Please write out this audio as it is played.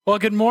Well,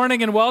 good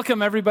morning and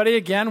welcome everybody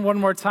again one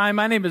more time.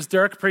 My name is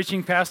Dirk,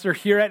 preaching pastor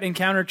here at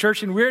Encounter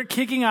Church, and we're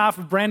kicking off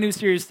a brand new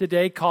series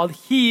today called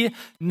He,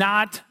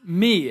 Not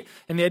Me.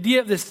 And the idea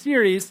of this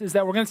series is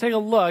that we're going to take a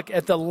look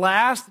at the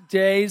last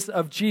days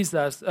of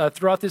Jesus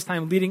throughout this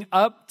time leading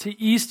up to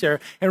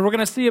Easter, and we're going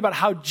to see about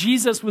how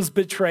Jesus was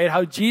betrayed,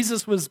 how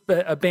Jesus was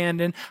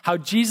abandoned, how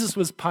Jesus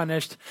was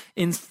punished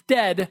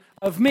instead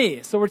of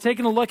me. So we're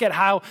taking a look at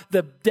how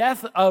the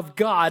death of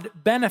God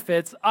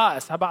benefits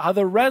us, about how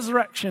the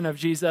resurrection of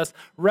Jesus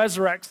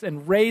resurrects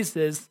and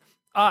raises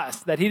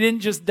us, that he didn't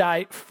just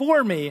die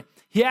for me,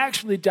 he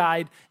actually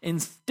died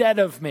instead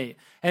of me.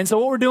 And so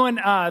what we're doing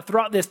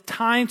throughout this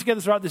time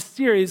together, throughout this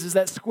series, is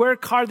that square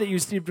card that you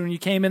received when you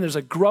came in. There's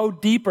a Grow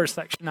Deeper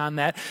section on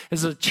that.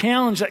 There's a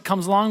challenge that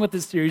comes along with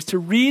this series to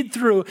read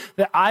through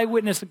the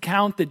eyewitness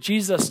account, the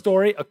Jesus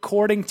story,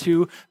 according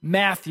to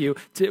Matthew.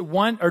 To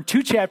 1 or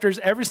 2 chapters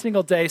every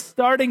single day,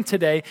 starting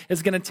today,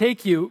 is going to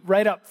take you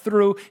right up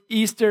through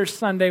Easter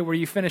Sunday where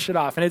you finish it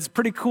off. And it's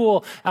pretty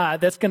cool.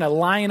 That's going to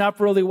line up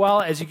really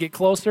well as you get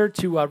closer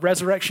to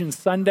Resurrection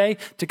Sunday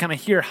to kind of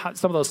hear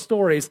some of those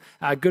stories,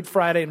 Good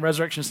Friday and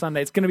Resurrection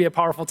Sunday. It's going to be a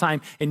powerful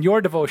time in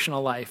your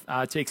devotional life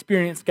to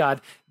experience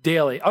God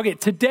daily. Okay,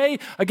 today,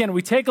 again,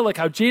 we take a look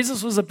how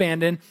Jesus was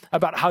abandoned,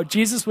 about how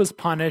Jesus was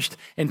punished,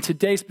 and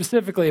today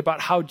specifically about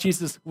how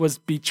Jesus was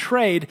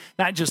betrayed,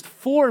 not just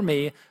for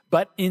me,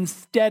 but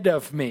instead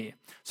of me.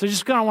 So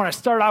just kind of want to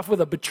start off with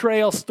a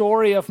betrayal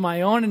story of my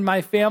own and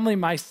my family.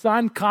 My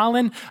son,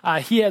 Colin,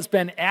 he has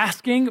been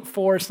asking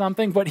for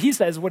something, but he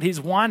says what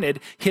he's wanted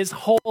his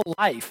whole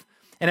life.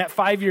 And at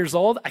 5 years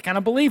old, I kind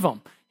of believe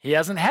him. He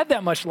hasn't had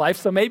that much life,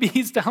 so maybe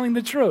he's telling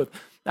the truth.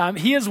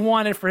 He has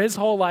wanted for his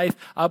whole life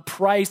a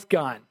price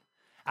gun.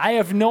 I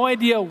have no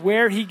idea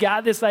where he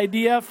got this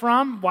idea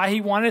from, why he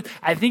wanted it.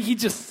 I think he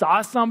just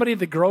saw somebody at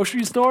the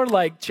grocery store,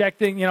 like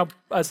checking,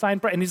 a sign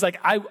price, and he's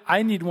like,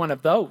 I need one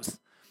of those.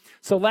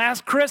 So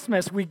last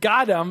Christmas, we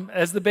got him,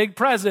 as the big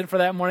present for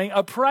that morning,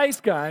 a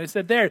price gun. I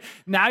said, there,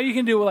 now you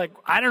can do,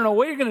 I don't know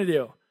what you're going to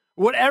do.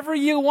 Whatever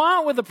you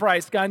want with a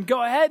price gun,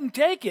 go ahead and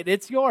take it.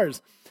 It's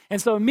yours.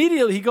 And so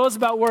immediately he goes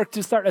about work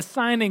to start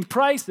assigning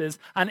prices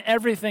on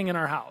everything in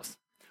our house.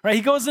 Right?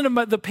 He goes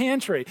into the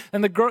pantry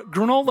and the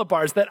granola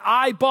bars that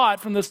I bought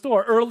from the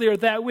store earlier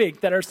that week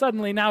that are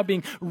suddenly now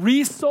being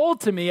resold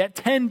to me at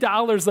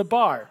 $10 a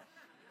bar.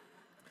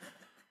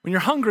 When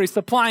you're hungry,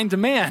 supply and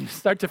demand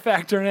start to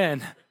factor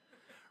in.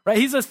 Right?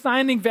 He's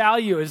assigning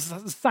value, he's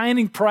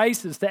assigning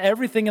prices to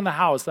everything in the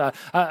house.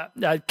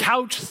 A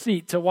couch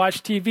seat to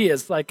watch TV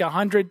is like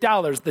 $100.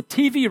 The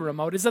TV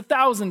remote is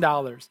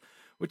 $1,000.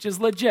 Which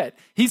is legit.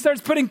 He starts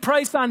putting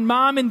price on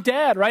mom and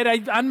dad,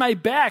 right? On my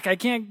back. I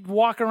can't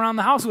walk around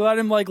the house without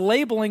him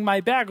labeling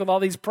my back with all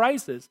these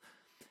prices.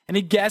 And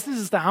he guesses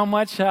as to how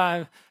much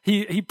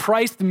he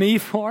priced me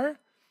for.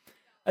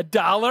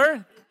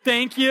 $1.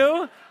 Thank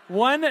you.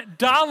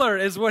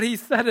 $1 is what he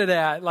said it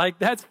at.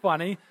 That's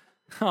funny.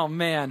 Oh,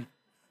 man.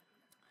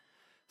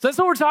 So that's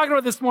what we're talking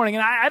about this morning.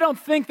 And I don't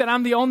think that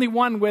I'm the only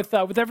one with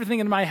everything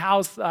in my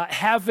house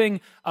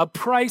having a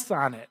price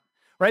on it.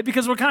 Right?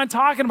 Because we're kind of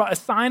talking about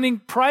assigning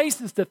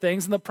prices to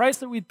things and the price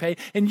that we'd pay.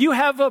 And you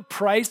have a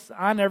price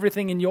on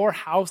everything in your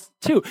house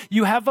too.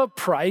 You have a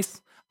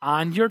price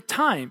on your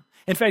time.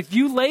 In fact,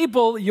 you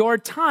label your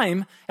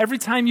time every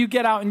time you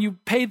get out and you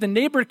pay the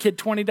neighbor kid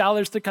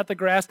 $20 to cut the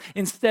grass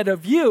instead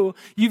of you.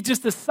 You've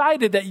just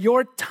decided that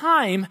your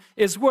time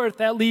is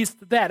worth at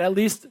least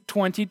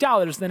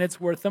 $20. Then it's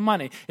worth the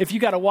money. If you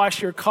got to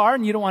wash your car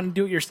and you don't want to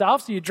do it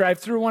yourself, so you drive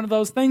through one of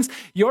those things,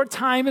 your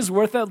time is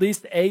worth at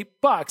least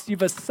 $8.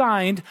 You've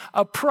assigned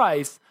a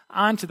price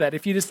onto that.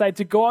 If you decide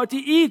to go out to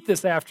eat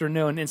this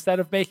afternoon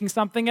instead of making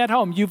something at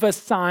home, you've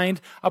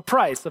assigned a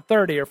price of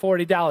 $30 or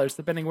 $40,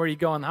 depending where you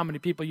go and how many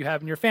people you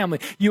have in your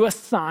family. You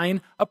assign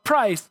a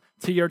price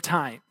to your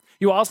time.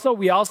 We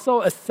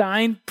also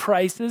assign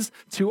prices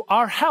to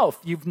our health.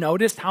 You've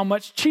noticed how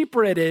much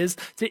cheaper it is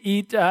to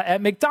eat at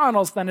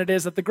McDonald's than it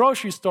is at the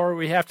grocery store where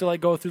we have to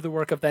go through the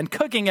work of then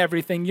cooking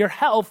everything. Your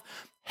health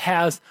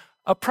has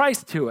a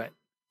price to it.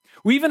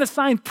 We even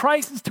assign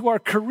prices to our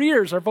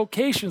careers, our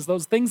vocations,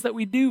 those things that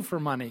we do for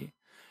money.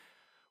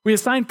 We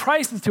assign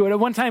prices to it. At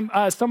one time,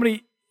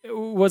 somebody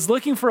was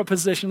looking for a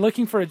position,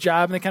 looking for a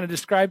job, and they kind of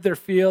described their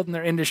field and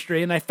their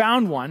industry, and I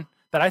found one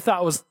that I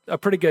thought was a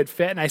pretty good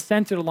fit, and I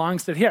sent it along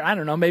and said, here, I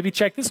don't know, maybe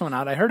check this one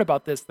out. I heard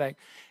about this thing.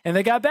 And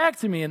they got back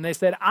to me, and they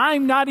said,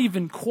 I'm not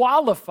even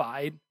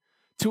qualified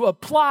to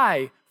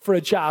apply for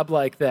a job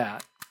like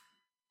that.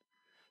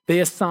 They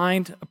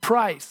assigned a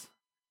price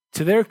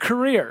to their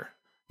career,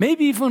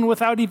 maybe even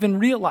without even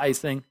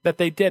realizing that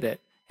they did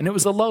it. And it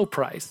was a low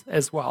price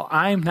as well.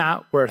 I'm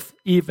not worth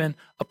even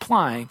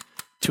applying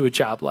to a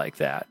job like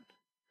that.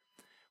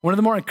 One of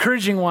the more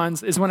encouraging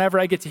ones is whenever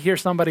I get to hear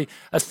somebody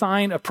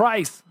assign a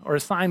price or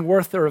assign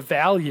worth or a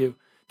value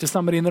to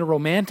somebody in their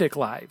romantic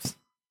lives.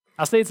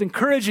 I'll say it's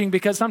encouraging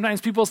because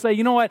sometimes people say,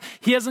 you know what,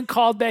 he hasn't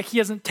called back, he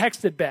hasn't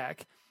texted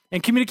back.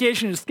 And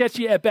communication is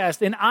sketchy at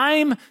best. And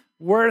I'm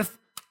worth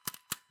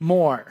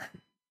more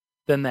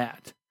than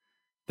that.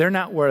 They're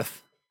not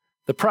worth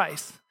the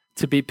price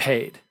to be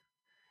paid.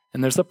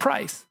 And there's a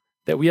price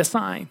that we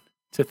assign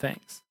to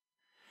things.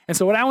 And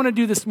so what I want to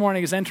do this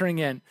morning is entering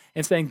in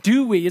and saying,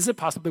 is it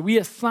possible that we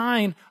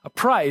assign a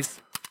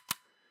price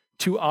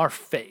to our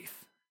faith?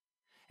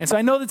 And so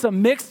I know that's a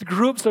mixed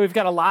group, so we've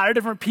got a lot of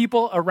different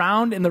people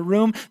around in the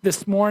room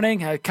this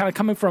morning, kind of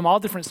coming from all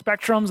different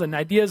spectrums and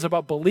ideas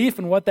about belief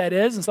and what that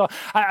is. And so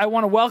I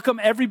want to welcome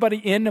everybody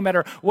in, no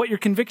matter what your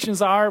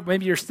convictions are.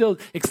 Maybe you're still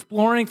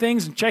exploring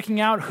things and checking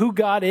out who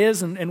God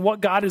is and what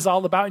God is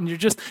all about, and you're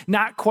just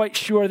not quite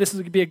sure. This is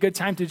going to be a good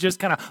time to just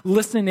kind of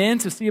listen in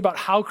to see about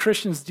how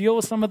Christians deal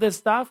with some of this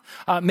stuff.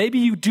 Maybe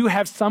you do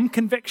have some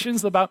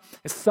convictions about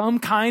some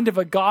kind of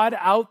a God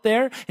out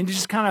there, and you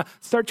just kind of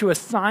start to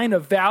assign a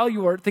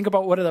value or think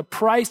about what the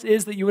price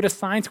is that you would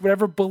assign to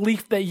whatever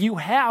belief that you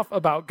have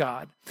about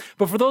God.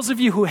 But for those of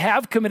you who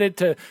have committed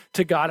to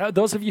God,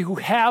 those of you who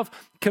have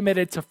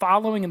committed to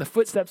following in the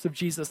footsteps of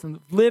Jesus and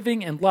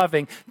living and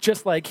loving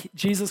just like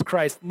Jesus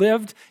Christ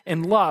lived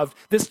and loved,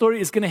 this story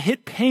is going to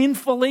hit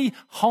painfully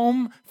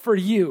home for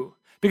you.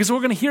 Because we're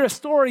going to hear a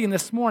story in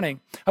this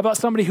morning about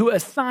somebody who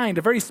assigned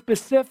a very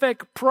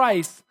specific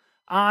price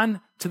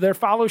on to their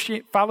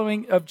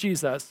following of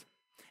Jesus.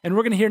 And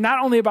we're going to hear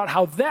not only about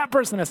how that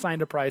person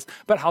assigned a price,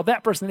 but how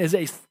that person is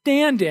a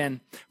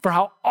stand-in for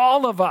how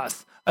all of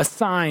us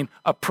assign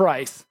a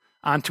price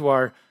onto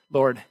our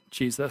Lord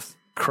Jesus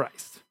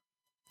Christ.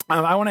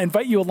 I want to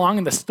invite you along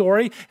in the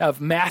story of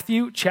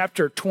Matthew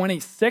chapter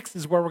 26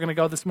 is where we're going to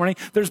go this morning.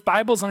 There's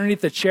Bibles underneath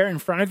the chair in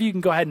front of you. You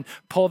can go ahead and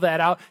pull that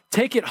out.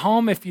 Take it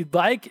home if you'd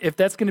like, if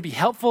that's going to be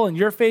helpful in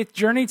your faith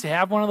journey to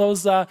have one of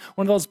those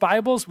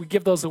Bibles. We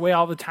give those away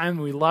all the time,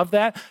 and we love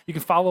that. You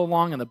can follow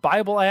along in the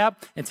Bible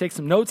app and take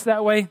some notes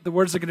that way. The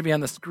words are going to be on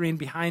the screen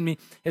behind me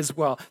as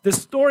well. The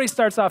story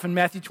starts off in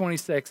Matthew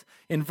 26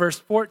 in verse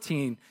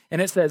 14,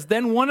 and it says,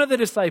 "Then one of the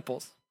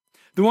disciples,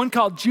 the one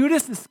called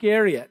Judas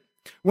Iscariot,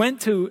 went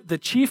to the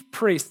chief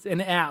priests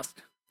and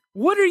asked,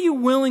 'What are you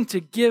willing to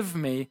give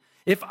me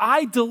if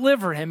I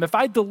deliver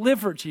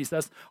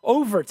Jesus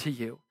over to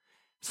you?'"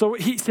 So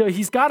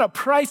he's got a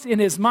price in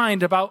his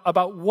mind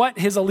about what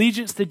his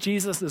allegiance to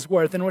Jesus is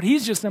worth. And what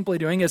he's just simply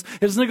doing is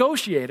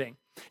negotiating.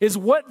 Is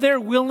what they're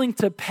willing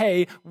to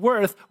pay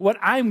worth what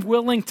I'm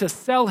willing to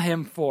sell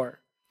him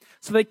for?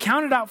 So they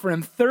counted out for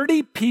him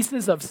 30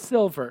 pieces of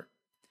silver.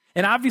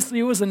 And obviously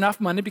it was enough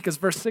money because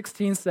verse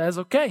 16 says,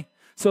 okay,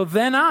 so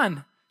then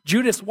on,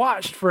 Judas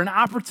watched for an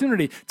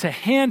opportunity to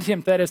hand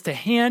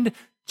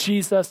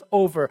Jesus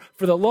over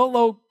for the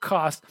low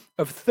cost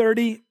of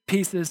 30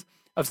 pieces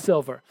of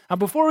silver. Now,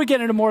 before we get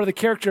into more of the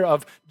character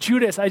of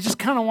Judas, I just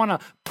kind of want to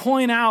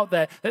point out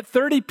that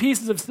 30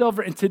 pieces of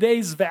silver in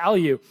today's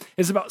value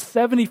is about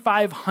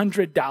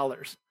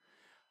 $7,500.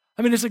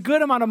 I mean, it's a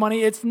good amount of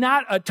money. It's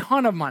not a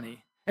ton of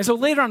money. And so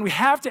later on, we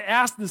have to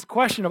ask this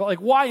question about,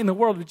 why in the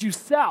world would you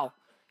sell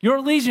your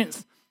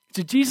allegiance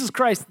to Jesus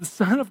Christ, the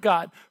Son of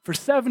God, for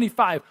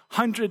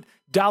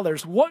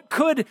 $7,500? What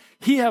could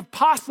he have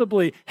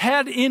possibly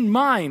had in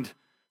mind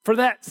for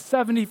that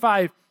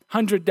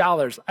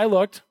 $7,500? I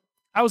looked.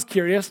 I was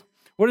curious.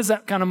 What does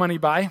that kind of money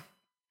buy?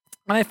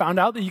 And I found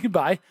out that you could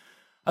buy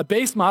a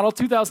base model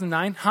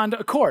 2009 Honda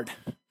Accord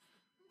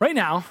right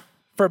now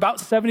for about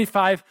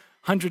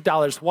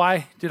 $7,500.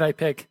 Why did I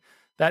pick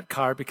that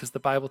car? Because the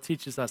Bible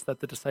teaches us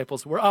that the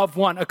disciples were of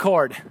one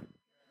accord.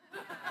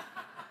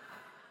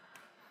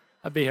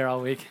 I'll be here all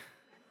week.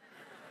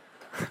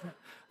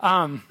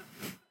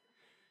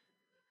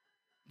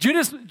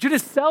 Judas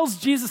sells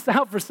Jesus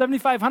out for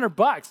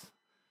 $7,500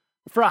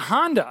 for a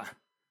Honda,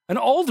 an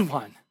old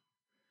one.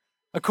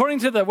 According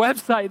to the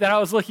website that I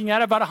was looking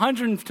at, about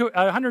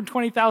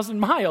 120,000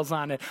 miles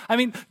on it. I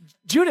mean,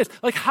 Judas,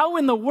 how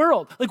in the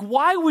world?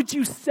 Why would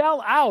you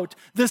sell out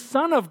the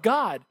Son of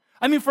God?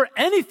 I mean, for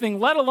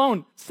anything, let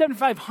alone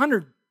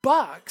 $7,500.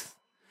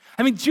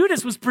 I mean,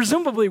 Judas was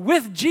presumably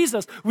with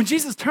Jesus when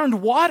Jesus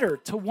turned water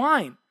to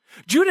wine.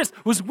 Judas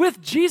was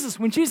with Jesus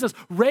when Jesus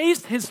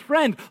raised his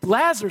friend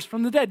Lazarus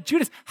from the dead.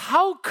 Judas,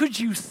 how could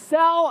you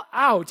sell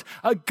out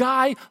a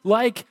guy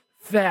like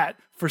that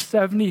for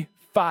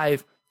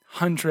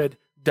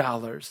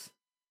 $7,500?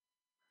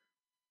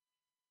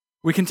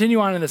 We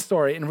continue on in the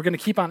story, and we're going to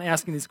keep on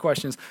asking these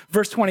questions.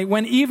 Verse 20,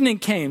 when evening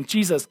came,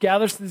 Jesus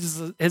gathers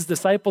his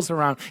disciples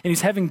around, and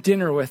he's having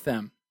dinner with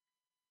them.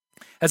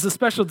 As a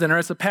special dinner,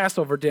 as a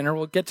Passover dinner,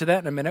 we'll get to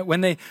that in a minute.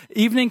 When the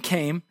evening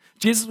came,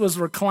 Jesus was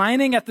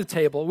reclining at the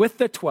table with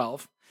the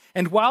 12,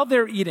 and while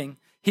they're eating,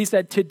 he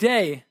said,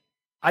 "Today,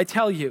 I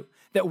tell you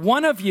that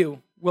one of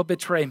you will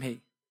betray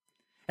me."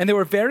 And they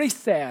were very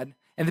sad,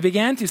 and they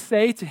began to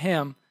say to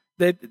him,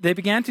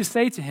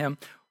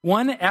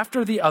 one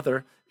after the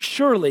other,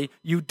 "Surely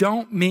you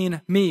don't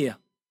mean me,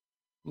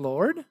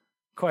 Lord?" ?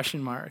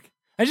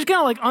 I just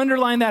kind of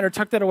underline that or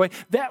tuck that away.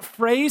 That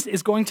phrase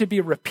is going to be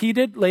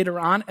repeated later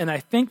on, and I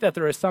think that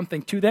there is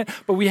something to that.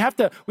 But we have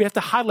to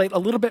highlight a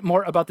little bit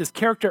more about this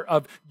character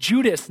of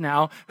Judas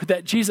now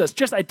that Jesus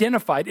just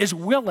identified is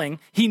willing.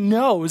 He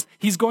knows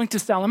he's going to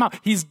sell him out.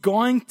 He's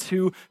going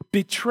to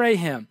betray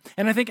him.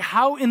 And I think,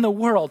 how in the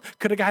world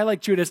could a guy like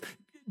Judas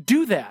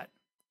do that?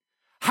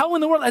 How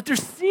in the world, after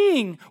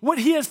seeing what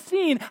he has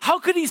seen, how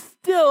could he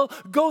still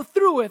go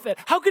through with it?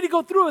 How could he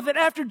go through with it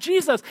after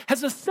Jesus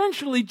has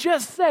essentially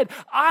just said,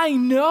 I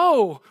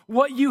know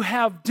what you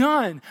have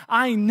done.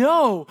 I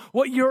know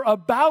what you're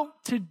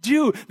about to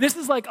do. This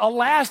is like a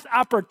last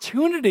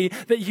opportunity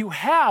that you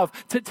have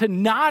to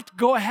not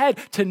go ahead,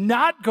 to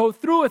not go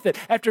through with it.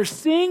 After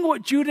seeing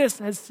what Judas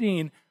has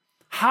seen,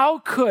 how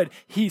could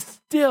he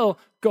still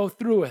go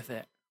through with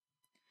it?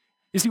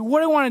 You see,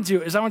 what I want to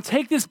do is I want to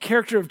take this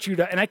character of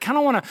Judah and I kind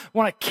of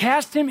want to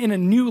cast him in a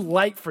new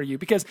light for you,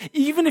 because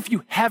even if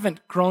you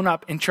haven't grown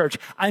up in church,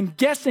 I'm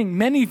guessing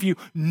many of you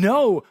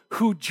know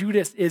who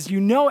Judas is. You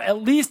know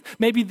at least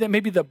maybe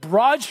the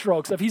broad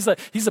strokes of he's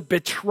a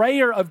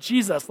betrayer of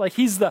Jesus, like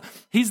he's the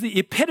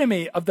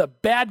epitome of the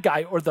bad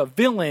guy or the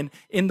villain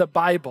in the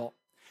Bible.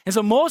 And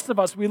so most of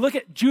us, we look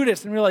at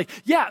Judas and we're like,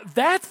 yeah,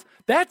 that's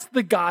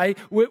the guy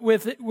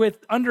with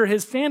under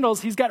his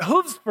sandals, he's got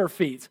hooves for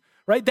feet.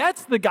 Right?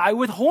 That's the guy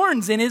with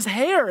horns in his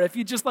hair. If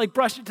you just like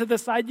brush it to the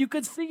side, you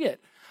could see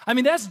it. I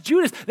mean, that's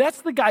Judas.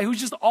 That's the guy who's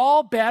just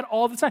all bad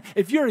all the time.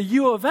 If you're a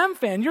U of M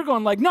fan, you're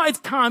going like, no, it's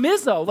Tom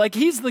Izzo. Like,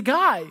 he's the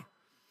guy.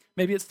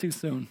 Maybe it's too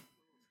soon.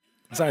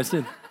 Sorry, it's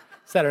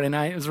Saturday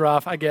night. It was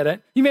rough. I get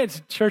it. You made it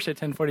to church at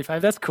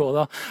 10:45. That's cool,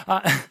 though.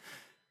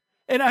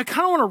 And I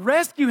kind of want to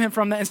rescue him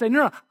from that and say,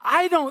 no,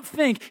 I don't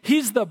think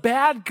he's the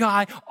bad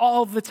guy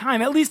all the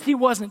time. At least he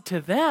wasn't to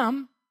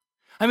them.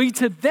 I mean,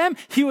 to them,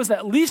 he was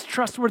at least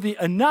trustworthy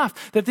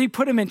enough that they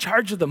put him in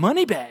charge of the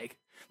money bag.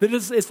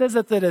 It says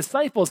that the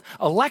disciples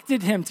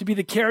elected him to be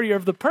the carrier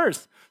of the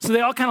purse. So they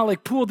all kind of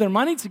like pooled their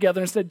money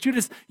together and said,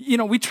 Judas,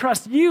 we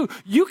trust you.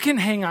 You can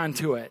hang on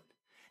to it.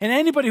 And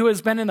anybody who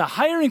has been in the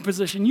hiring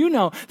position, you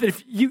know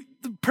that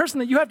the person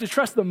that you have to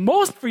trust the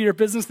most for your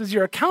business is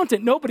your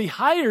accountant. Nobody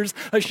hires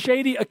a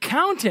shady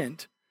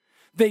accountant.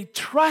 They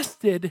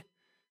trusted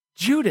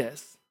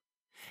Judas.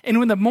 And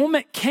when the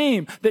moment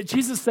came that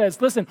Jesus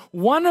says, listen,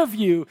 one of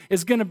you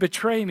is going to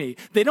betray me,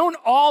 they don't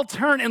all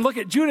turn and look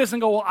at Judas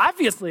and go, well,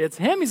 obviously it's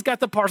him. He's got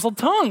the parcel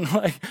tongue.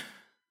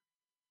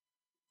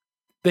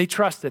 They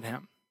trusted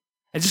him.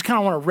 I just kind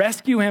of want to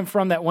rescue him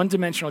from that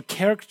one-dimensional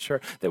caricature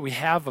that we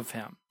have of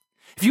him.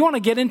 If you want to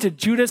get into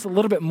Judas a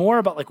little bit more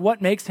about like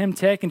what makes him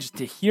tick and just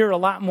to hear a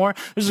lot more,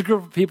 there's a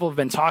group of people who have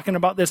been talking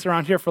about this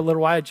around here for a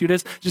little while.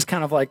 Judas, just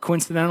kind of like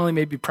coincidentally,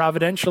 maybe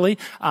providentially.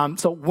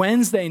 So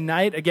Wednesday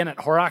night, again at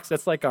Horrocks,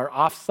 that's like our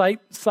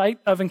off-site site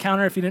of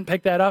Encounter, if you didn't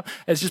pick that up.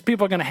 It's just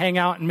people are going to hang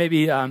out and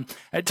maybe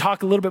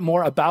talk a little bit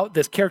more about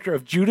this character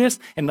of Judas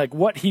and like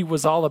what he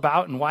was all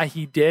about and why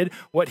he did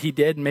what he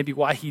did and maybe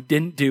why he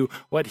didn't do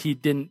what he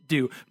didn't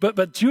do.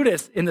 But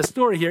Judas in the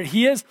story here,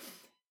 he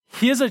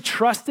is a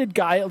trusted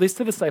guy, at least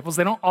to the disciples.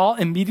 They don't all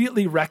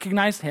immediately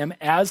recognize him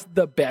as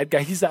the bad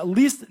guy. He's at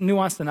least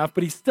nuanced enough,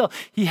 but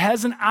he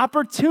has an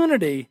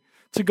opportunity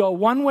to go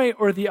one way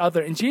or the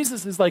other. And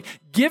Jesus is like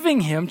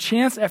giving him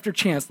chance after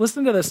chance.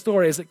 Listen to the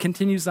story as it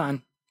continues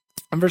on.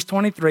 In verse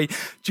 23,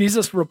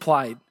 Jesus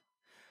replied,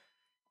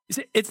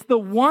 it's the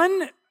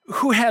one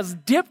who has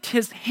dipped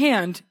his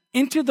hand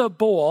into the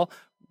bowl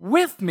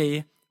with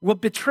me will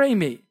betray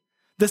me.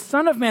 The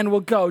Son of Man will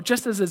go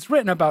just as it's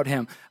written about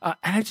him. And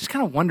I just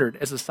kind of wondered,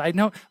 as a side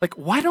note, like,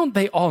 why don't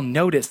they all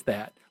notice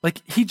that?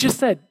 Like, he just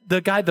said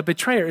the guy, the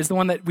betrayer, is the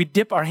one that we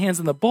dip our hands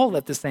in the bowl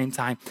at the same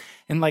time.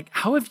 And like,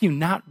 how have you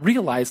not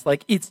realized,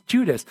 like, it's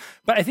Judas?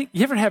 But I think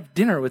you ever have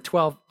dinner with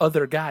 12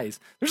 other guys?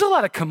 There's a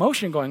lot of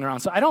commotion going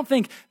around. So I don't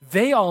think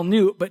they all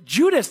knew, but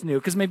Judas knew,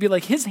 because maybe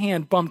like his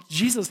hand bumped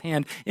Jesus'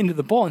 hand into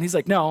the bowl. And he's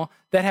like, no,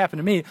 that happened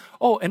to me.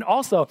 Oh, and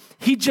also,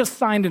 he just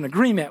signed an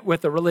agreement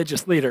with the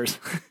religious leaders.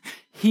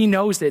 He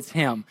knows it's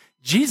him.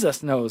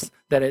 Jesus knows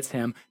that it's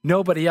him.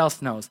 Nobody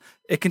else knows.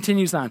 It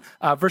continues on.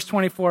 Verse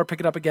 24,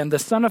 pick it up again. The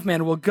Son of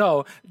Man will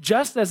go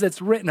just as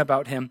it's written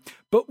about him.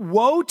 But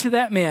woe to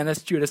that man,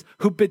 that's Judas,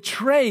 who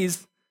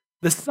betrays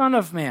the Son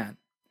of Man.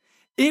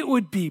 It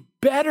would be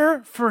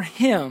better for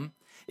him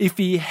if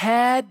he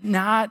had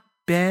not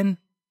been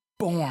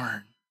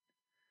born.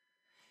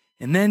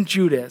 And then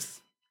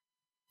Judas,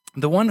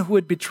 the one who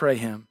would betray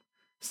him,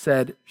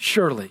 said,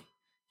 surely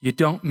you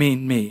don't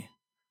mean me,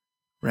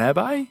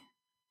 Rabbi?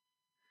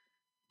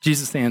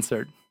 Jesus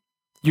answered,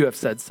 you have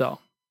said so.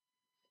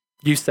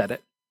 You said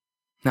it,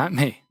 not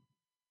me.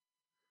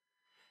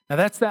 Now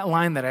that's that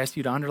line that I asked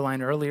you to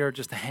underline earlier,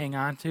 just to hang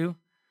on to.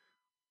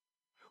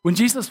 When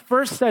Jesus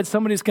first said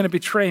somebody's going to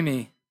betray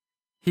me,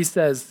 he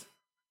says,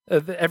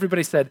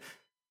 everybody said,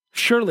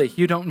 surely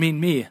you don't mean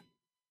me,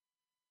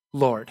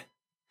 Lord.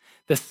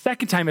 The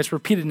second time it's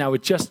repeated now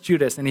with just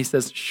Judas, and he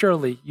says,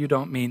 surely you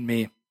don't mean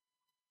me,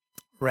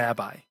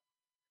 Rabbi.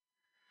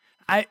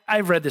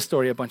 I've read this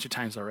story a bunch of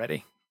times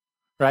already,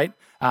 right?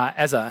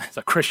 As a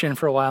Christian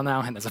for a while now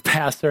and as a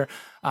pastor,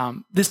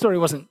 this story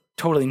wasn't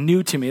totally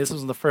new to me. This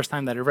wasn't the first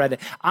time that I read it.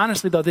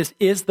 Honestly, though, this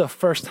is the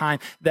first time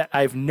that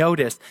I've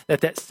noticed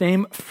that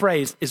same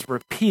phrase is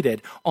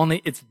repeated,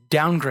 only it's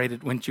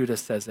downgraded when Judas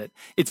says it.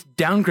 It's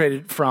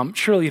downgraded from,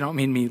 surely you don't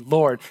mean me,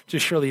 Lord, to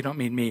surely you don't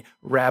mean me,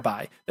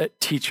 Rabbi, that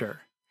teacher.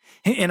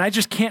 And I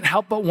just can't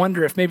help but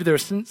wonder if maybe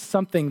there's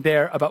something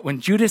there about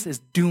when Judas is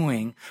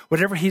doing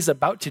whatever he's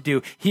about to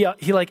do,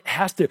 he like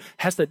has to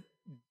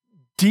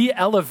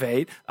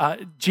de-elevate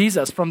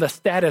Jesus from the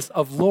status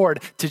of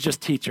Lord to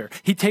just teacher.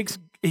 He takes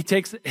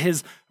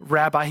his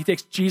rabbi, he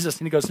takes Jesus,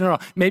 and he goes, no,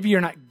 maybe you're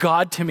not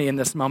God to me in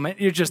this moment.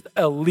 You're just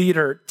a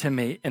leader to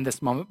me in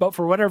this moment. But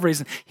for whatever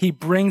reason, he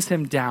brings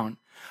him down.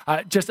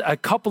 Just a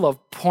couple of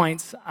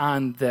points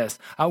on this.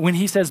 When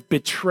he says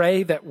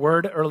betray, that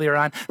word earlier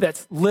on,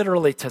 that's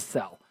literally to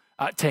sell,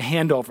 to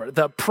hand over.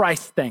 The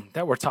price thing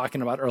that we're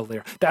talking about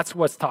earlier, that's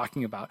what's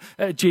talking about.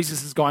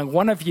 Jesus is going,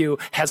 one of you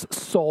has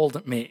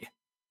sold me.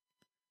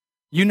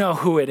 You know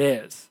who it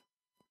is.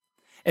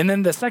 And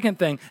then the second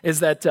thing is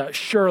that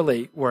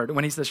surely word,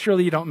 when he says,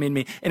 surely you don't mean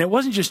me. And it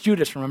wasn't just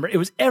Judas, remember, it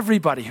was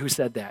everybody who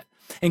said that.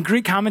 And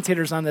Greek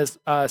commentators on this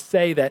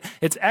say that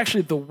it's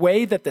actually the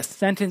way that the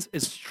sentence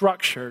is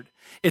structured.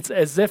 It's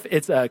as if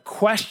it's a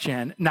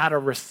question, not a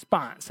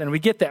response. And we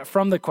get that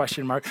from the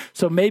question mark.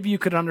 So maybe you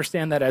could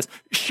understand that as,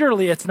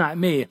 surely it's not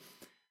me.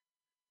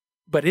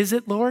 But is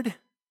it, Lord?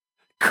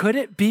 Could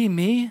it be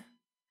me?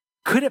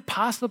 Could it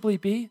possibly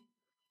be?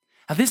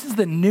 Now, this is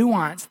the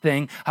nuanced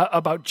thing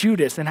about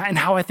Judas and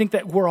how I think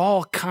that we're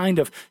all kind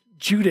of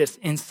Judas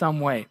in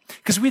some way.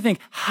 Because we think,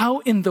 how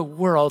in the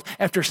world,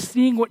 after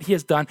seeing what he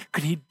has done,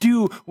 could he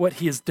do what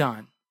he has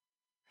done?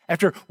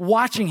 After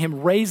watching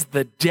him raise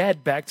the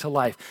dead back to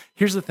life.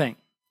 Here's the thing,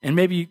 and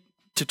maybe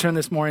to turn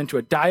this more into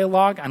a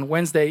dialogue on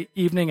Wednesday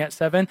evening at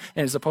 7,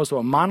 and as opposed to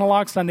a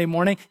monologue Sunday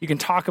morning, you can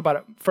talk about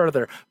it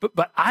further.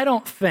 But I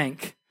don't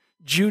think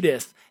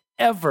Judas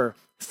ever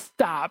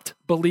stopped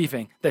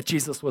believing that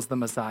Jesus was the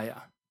Messiah.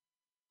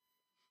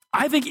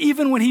 I think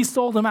even when he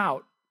sold him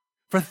out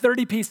for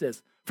 30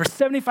 pieces, for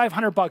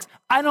 $7,500,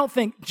 I don't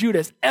think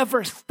Judas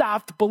ever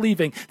stopped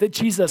believing that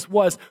Jesus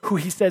was who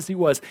he says he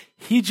was.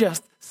 He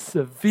just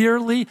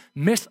severely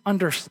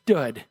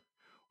misunderstood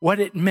what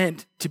it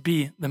meant to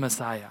be the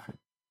Messiah.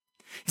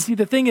 You see,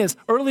 the thing is,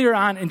 earlier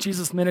on in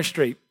Jesus'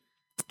 ministry,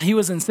 he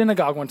was in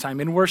synagogue one time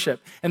in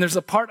worship, and there's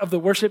a part of the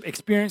worship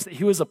experience that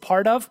he was a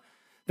part of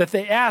that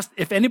they asked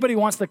if anybody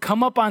wants to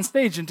come up on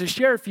stage and to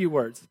share a few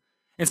words.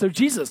 And so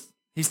Jesus,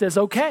 he says,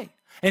 okay.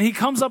 And he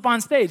comes up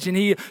on stage and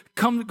he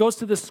goes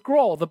to the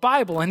scroll, the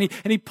Bible, and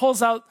he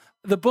pulls out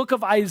the book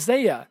of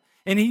Isaiah,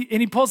 and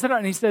he pulls it out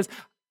and he says,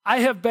 I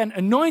have been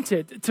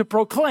anointed to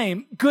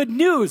proclaim good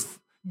news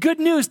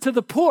to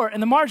the poor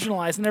and the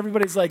marginalized. And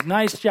everybody's like,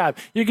 nice job.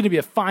 You're going to be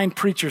a fine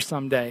preacher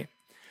someday,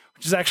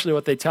 which is actually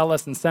what they tell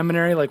us in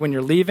seminary. Like when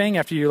you're leaving,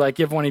 after you like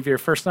give one of your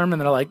first sermon,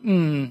 they're like,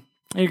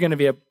 you're going to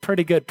be a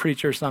pretty good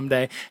preacher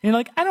someday. And you're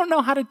like, I don't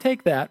know how to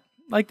take that.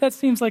 Like that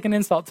seems like an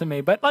insult to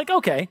me, but like,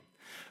 okay.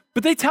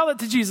 But they tell it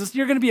to Jesus,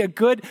 you're going to be a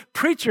good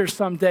preacher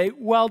someday.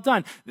 Well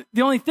done.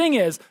 The only thing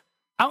is,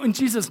 out in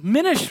Jesus'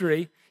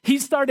 ministry, he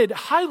started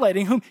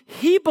highlighting whom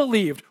he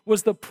believed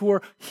was the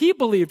poor, he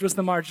believed was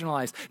the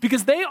marginalized.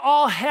 Because they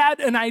all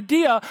had an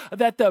idea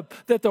that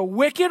the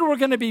wicked were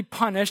going to be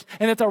punished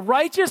and that the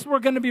righteous were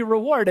going to be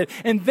rewarded.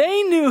 And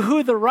they knew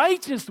who the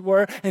righteous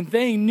were and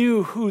they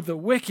knew who the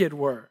wicked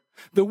were.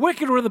 The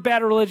wicked were the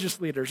bad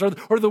religious leaders,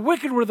 or the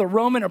wicked were the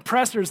Roman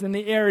oppressors in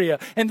the area.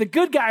 And the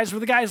good guys were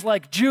the guys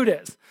like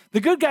Judas. The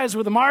good guys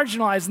were the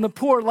marginalized and the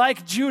poor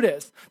like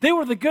Judas. They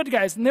were the good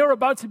guys, and they were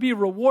about to be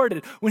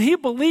rewarded. When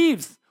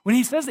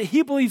he says that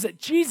he believes that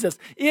Jesus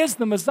is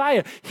the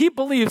Messiah, he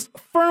believes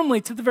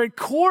firmly to the very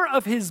core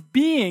of his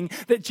being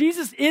that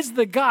Jesus is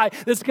the guy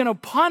that's going to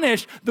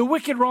punish the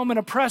wicked Roman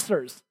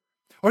oppressors.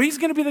 Or he's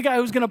going to be the guy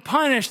who's going to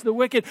punish the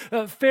wicked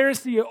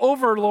Pharisee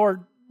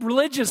overlord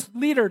religious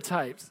leader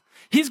types.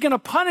 He's going to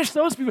punish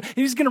those people. And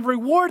he's going to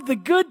reward the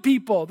good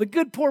people, the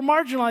good, poor,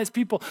 marginalized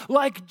people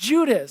like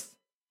Judas.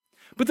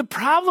 But the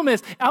problem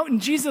is, out in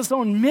Jesus'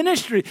 own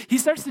ministry, he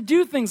starts to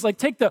do things like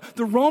take the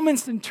Roman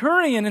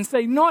centurion and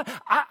say, no,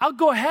 I'll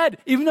go ahead.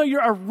 Even though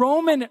you're a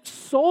Roman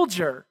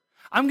soldier,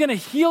 I'm going to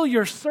heal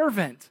your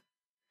servant.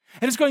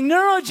 And it's going,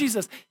 no,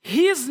 Jesus,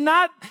 he's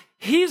not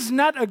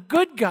a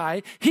good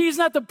guy. He's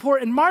not the poor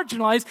and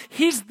marginalized.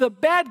 He's the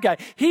bad guy.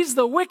 He's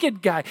the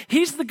wicked guy.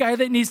 He's the guy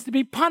that needs to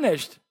be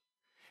punished.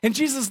 And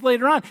Jesus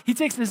later on, he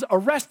takes his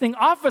arresting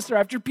officer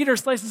after Peter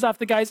slices off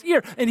the guy's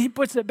ear and he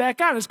puts it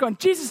back on. It's going,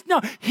 Jesus,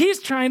 no,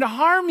 he's trying to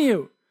harm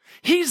you.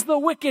 He's the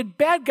wicked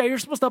bad guy. You're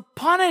supposed to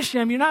punish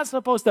him. You're not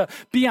supposed to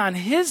be on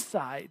his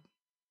side.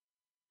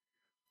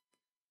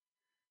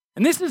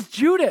 And this is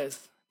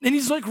Judas. And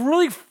he's like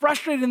really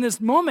frustrated in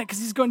this moment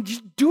because he's going, you're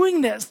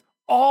doing this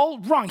all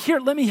wrong. Here,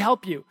 let me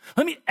help you.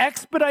 Let me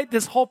expedite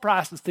this whole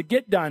process to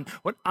get done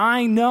what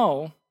I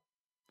know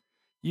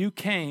you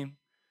came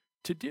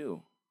to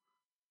do.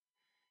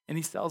 And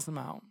he sells them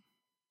out.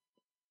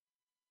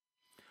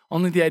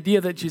 Only the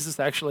idea that Jesus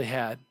actually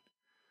had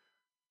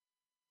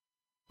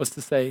was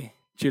to say,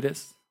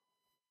 Judas,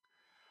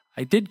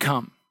 I did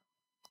come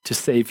to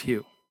save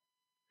you,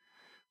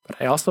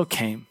 but I also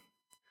came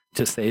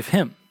to save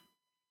him.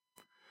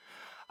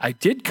 I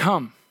did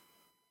come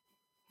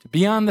to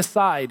be on the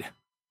side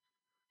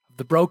of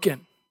the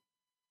broken,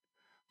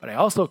 but I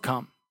also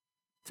come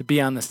to be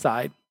on the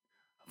side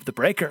of the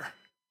breaker.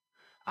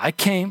 I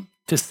came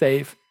to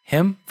save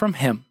him from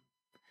him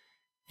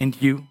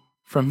and you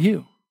from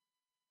you.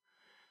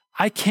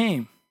 I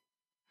came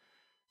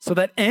so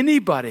that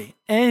anybody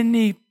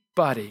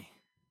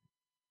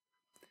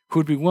who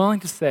would be willing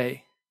to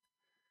say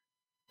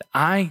that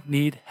I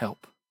need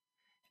help,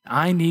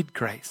 I need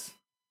grace,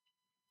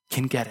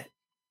 can get it.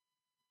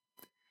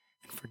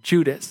 And for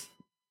Judas,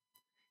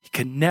 he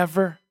could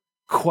never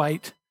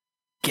quite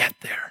get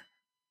there.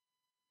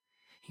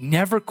 He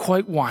never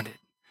quite wanted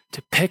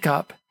to pick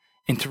up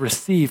and to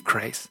receive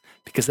grace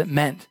because it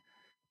meant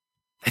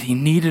that he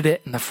needed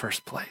it in the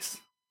first place.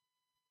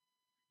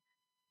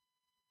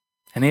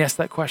 And he asked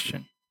that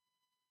question,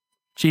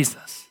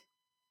 Jesus,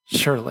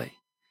 surely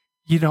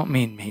you don't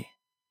mean me,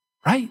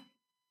 right?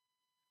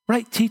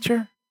 Right,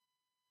 teacher?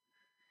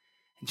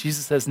 And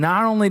Jesus says,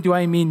 not only do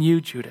I mean you,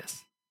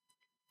 Judas,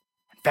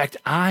 in fact,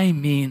 I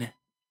mean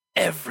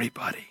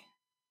everybody.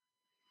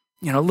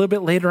 You know, a little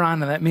bit later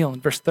on in that meal,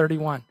 in verse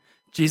 31,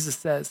 Jesus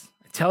says,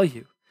 I tell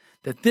you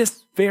that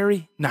this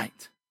very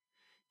night,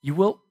 you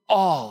will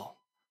all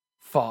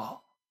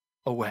fall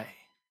away.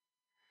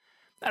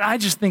 And I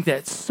just think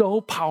that's so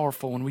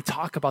powerful when we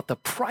talk about the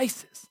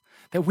prices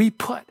that we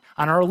put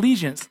on our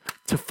allegiance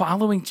to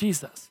following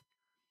Jesus.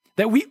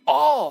 That we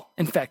all,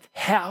 in fact,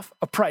 have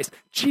a price.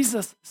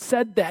 Jesus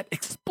said that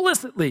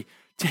explicitly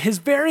to his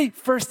very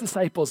first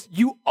disciples.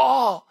 You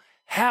all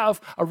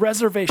have a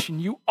reservation.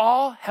 You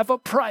all have a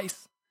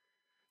price.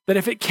 That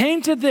if it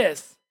came to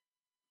this,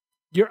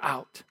 you're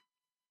out.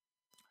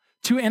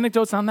 Two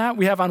anecdotes on that.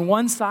 We have on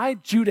one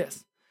side,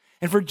 Judas.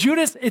 And for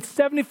Judas, it's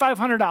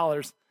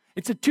 $7,500.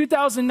 It's a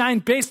 2009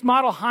 base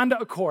model Honda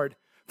Accord.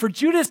 For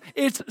Judas,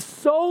 it's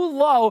so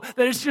low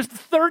that it's just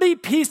 30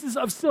 pieces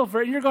of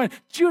silver. And you're going,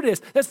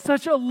 Judas, that's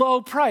such a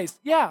low price.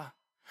 Yeah.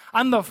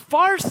 On the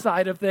far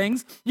side of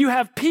things, you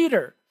have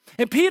Peter.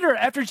 And Peter,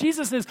 after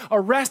Jesus is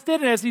arrested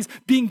and as he's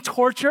being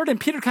tortured, and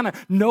Peter kind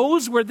of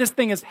knows where this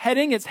thing is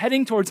heading, it's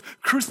heading towards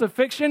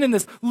crucifixion, and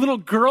this little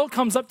girl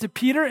comes up to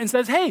Peter and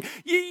says, hey,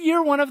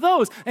 you're one of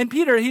those. And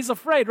Peter, he's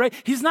afraid, right?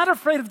 He's not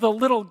afraid of the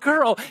little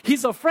girl.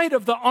 He's afraid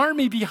of the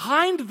army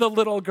behind the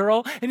little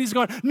girl. And he's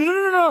going,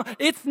 no,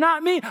 it's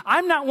not me.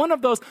 I'm not one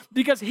of those,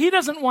 because he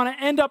doesn't want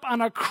to end up on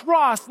a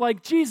cross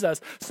like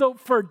Jesus. So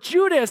for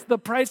Judas, the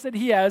price that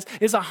he has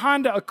is a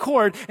Honda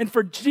Accord. And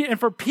for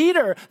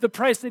Peter, the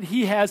price that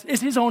he has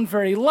is his own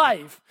very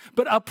life.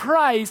 But a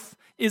price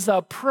is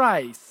a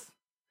price.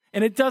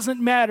 And it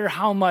doesn't matter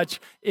how much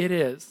it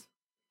is.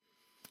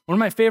 One of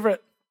my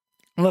favorite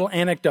little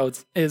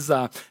anecdotes is,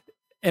 and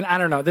I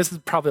don't know, this is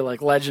probably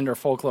like legend or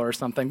folklore or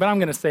something, but I'm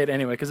going to say it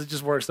anyway because it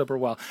just works super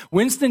well.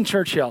 Winston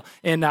Churchill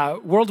in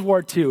World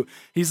War II,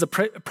 he's the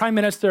Prime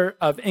Minister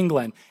of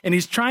England, and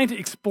he's trying to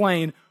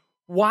explain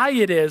why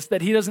it is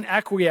that he doesn't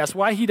acquiesce,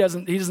 why he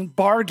doesn't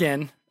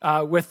bargain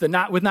with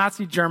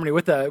Nazi Germany,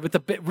 with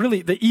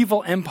the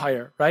evil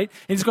empire, right?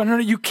 And he's going, no,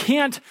 you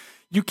can't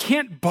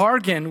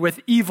bargain with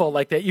evil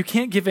like that. You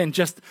can't give in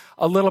just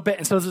a little bit.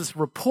 And so there's this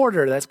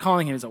reporter that's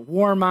calling him, he's a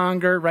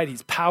warmonger, right?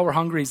 He's power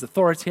hungry, he's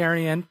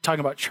authoritarian, talking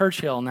about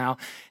Churchill now,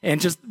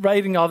 and just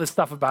writing all this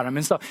stuff about him.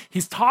 And so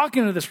he's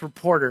talking to this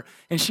reporter,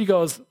 and she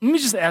goes, let me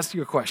just ask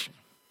you a question.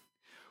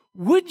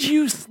 Would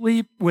you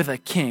sleep with a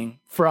king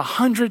for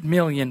 100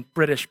 million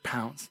British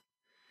pounds?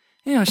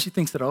 You know, she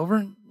thinks it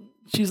over.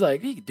 She's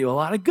like, you could do a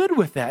lot of good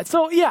with that.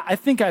 So yeah, I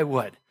think I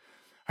would.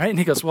 All right, and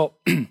he goes, well,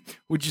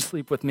 would you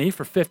sleep with me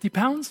for 50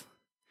 pounds?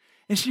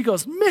 And she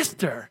goes,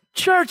 Mr.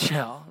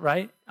 Churchill,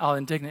 right? All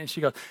indignant. And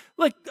she goes,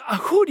 like,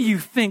 who do you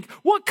think,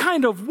 what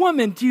kind of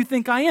woman do you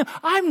think I am?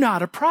 I'm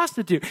not a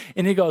prostitute.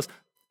 And he goes,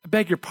 I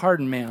beg your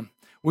pardon, ma'am.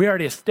 We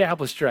already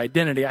established your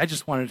identity. I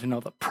just wanted to know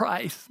the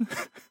price.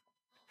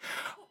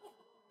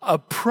 A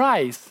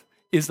price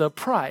is a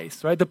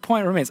price, right? The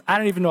point remains, I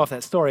don't even know if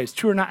that story is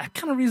true or not.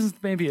 Kind of reasons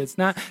maybe it's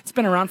not. It's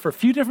been around for a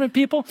few different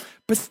people,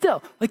 but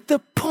still, like the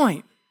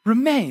point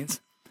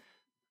remains.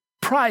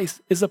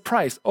 Price is a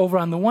price. Over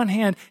on the one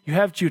hand, you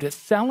have Judas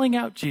selling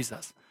out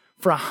Jesus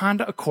for a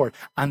Honda Accord.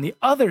 On the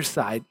other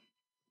side,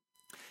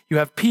 you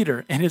have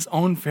Peter in his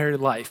own very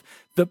life.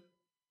 The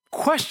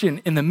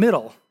question in the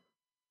middle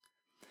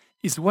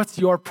is, what's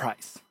your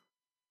price?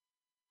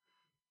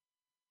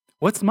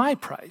 What's my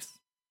price?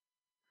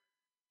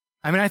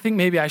 I mean, I think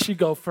maybe I should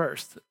go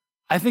first.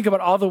 I think about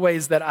all the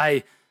ways that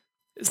I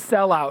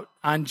sell out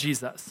on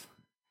Jesus,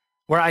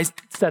 where I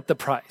set the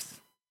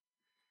price.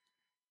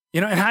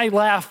 You know, and I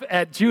laugh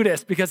at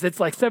Judas because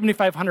it's like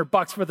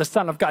 $7,500 for the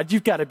Son of God.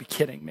 You've got to be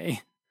kidding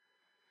me.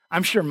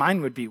 I'm sure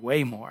mine would be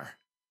way more.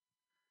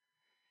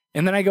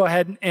 And then I go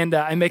ahead and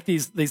I make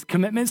these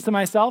commitments to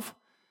myself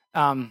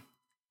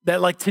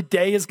that like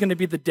today is going to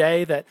be the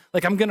day that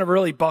like I'm going to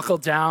really buckle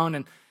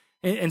down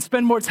and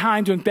spend more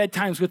time doing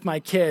bedtimes with my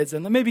kids,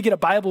 and then maybe get a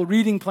Bible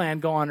reading plan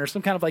going or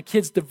some kind of like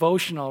kids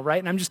devotional, right?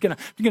 And I'm just gonna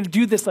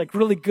do this like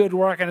really good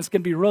work, and it's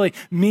gonna be really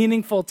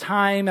meaningful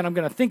time, and I'm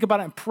gonna think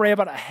about it and pray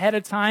about it ahead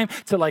of time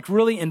to like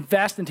really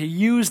invest and to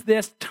use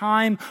this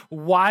time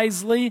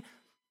wisely.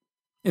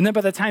 And then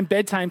by the time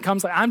bedtime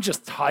comes, like, I'm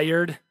just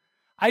tired.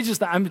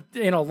 I'm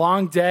in a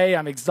long day.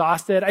 I'm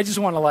exhausted. I just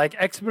want to like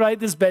expedite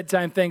this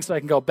bedtime thing so I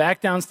can go back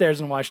downstairs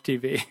and watch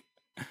TV.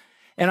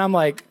 And I'm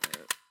like,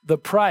 the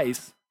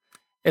price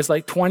is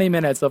like 20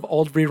 minutes of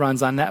old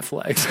reruns on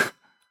Netflix.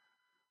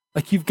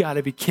 Like, you've got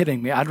to be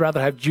kidding me. I'd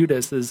rather have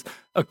Judas's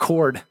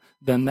Accord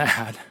than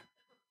that.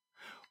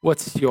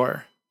 What's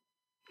your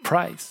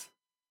price?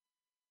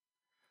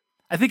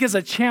 I think as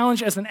a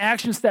challenge, as an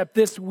action step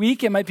this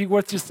week, it might be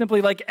worth just simply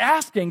like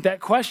asking that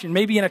question.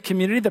 Maybe in a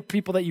community, the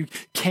people that you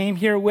came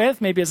here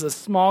with, maybe as a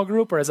small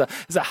group or as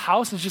a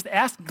house, is just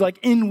asking, like,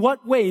 in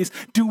what ways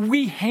do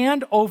we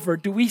hand over,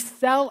 do we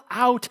sell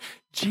out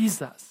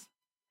Jesus?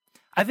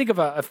 I think of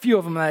a few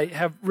of them that I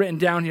have written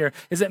down here,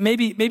 is that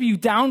maybe you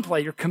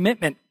downplay your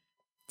commitment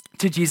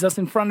to Jesus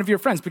in front of your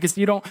friends because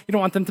you don't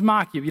want them to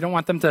mock you. You don't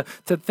want them to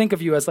think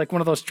of you as like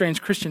one of those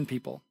strange Christian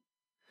people.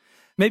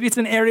 Maybe it's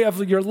an area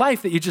of your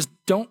life that you just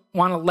don't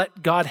want to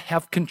let God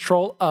have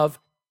control of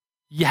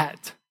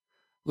yet.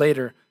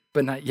 Later,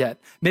 but not yet.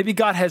 Maybe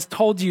God has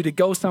told you to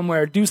go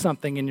somewhere or do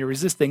something and you're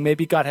resisting.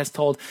 Maybe God has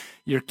told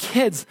your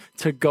kids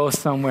to go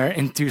somewhere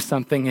and do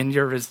something and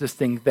you're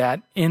resisting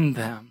that in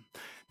them.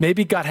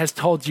 Maybe God has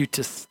told you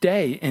to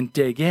stay and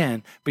dig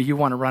in, but you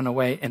want to run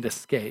away and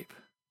escape.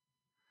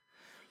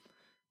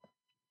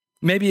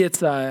 Maybe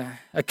it's a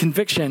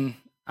conviction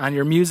on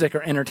your music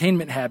or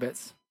entertainment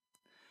habits.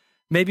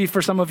 Maybe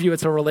for some of you,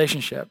 it's a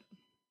relationship.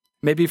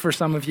 Maybe for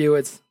some of you,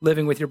 it's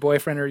living with your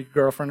boyfriend or your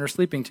girlfriend or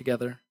sleeping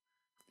together.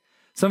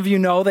 Some of you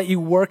know that you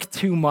work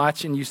too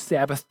much and you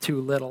Sabbath too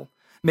little.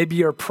 Maybe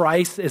your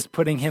price is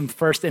putting him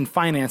first in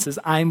finances.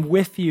 I'm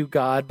with you,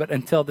 God, but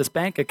until this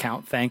bank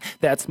account thing,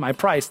 that's my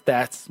price.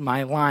 That's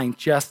my line.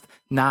 Just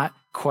not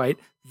quite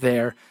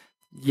there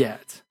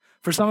yet.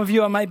 For some of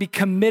you, it might be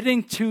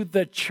committing to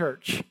the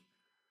church.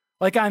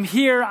 Like, I'm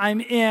here, I'm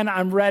in,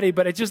 I'm ready,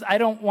 but I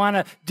don't want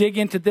to dig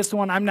into this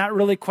one. I'm not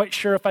really quite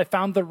sure if I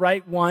found the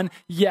right one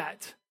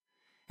yet.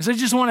 And so I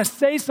just want to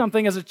say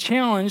something as a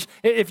challenge.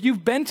 If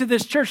you've been to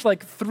this church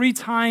like 3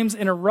 times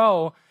in a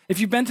row,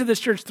 if you've been to this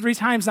church 3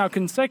 times now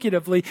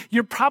consecutively,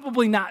 you're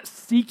probably not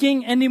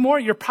seeking anymore.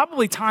 You're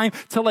probably time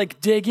to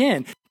like dig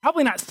in.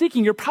 Probably not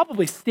seeking, you're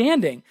probably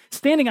standing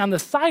on the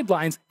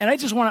sidelines. And I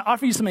just want to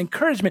offer you some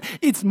encouragement.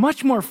 It's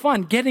much more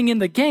fun getting in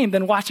the game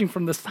than watching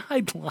from the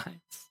sidelines.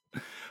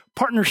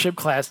 Partnership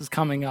class is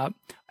coming up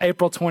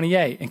April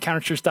 28,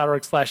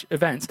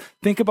 encounterchurch.org/events.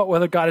 Think about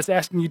whether God is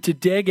asking you to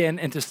dig in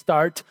and to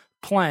start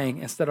playing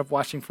instead of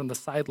watching from the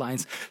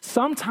sidelines.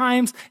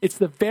 Sometimes it's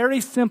the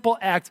very simple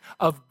act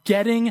of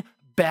getting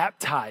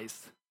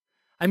baptized.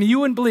 I mean, you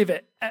wouldn't believe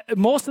it.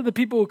 Most of the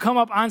people who come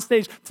up on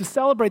stage to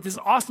celebrate this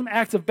awesome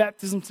act of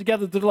baptism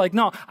together, they're like,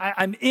 no,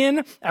 I'm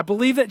in. I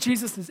believe that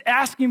Jesus is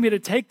asking me to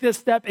take this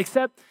step,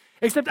 except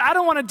I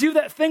don't want to do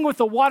that thing with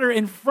the water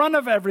in front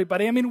of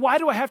everybody. I mean, why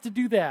do I have to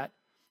do that?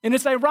 And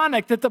it's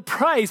ironic that the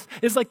price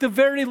is like the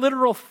very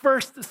literal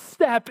first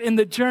step in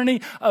the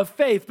journey of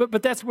faith,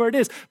 but that's where it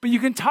is. But you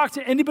can talk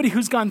to anybody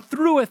who's gone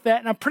through with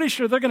that, and I'm pretty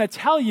sure they're going to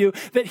tell you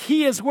that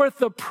he is worth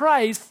the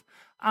price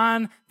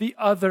on the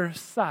other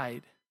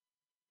side.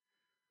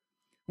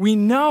 We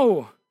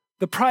know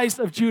the price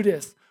of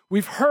Judas.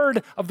 We've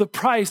heard of the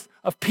price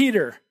of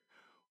Peter.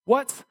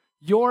 What's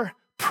your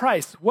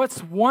price?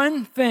 What's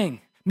one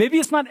thing? Maybe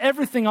it's not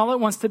everything all at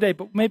once today,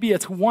 but maybe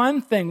it's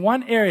one thing,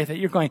 one area that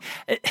you're going,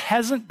 it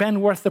hasn't been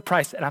worth the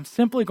price, and I'm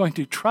simply going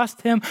to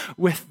trust him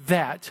with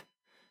that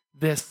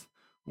this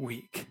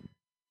week.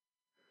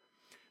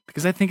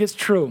 Because I think it's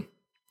true.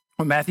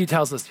 What Matthew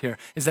tells us here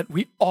is that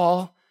we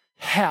all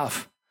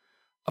have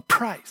a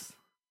price.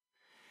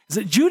 Is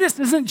that Judas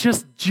isn't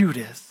just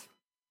Judas.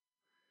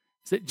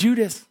 Is that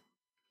Judas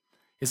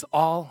is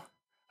all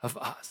of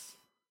us.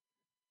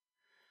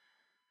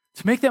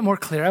 To make that more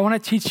clear, I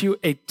want to teach you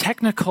a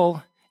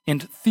technical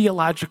and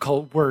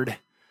theological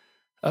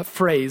a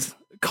phrase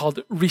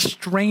called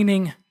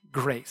restraining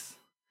grace.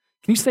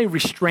 Can you say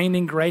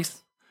restraining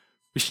grace?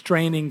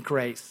 Restraining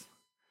grace.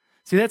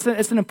 See, that's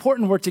an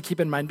important word to keep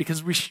in mind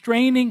because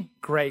restraining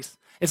grace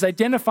is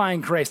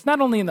identifying grace, not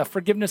only in the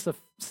forgiveness of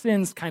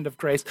sins kind of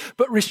grace,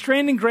 but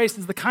restraining grace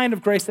is the kind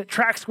of grace that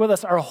tracks with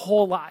us our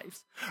whole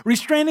lives.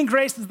 Restraining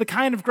grace is the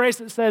kind of grace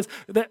that says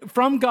that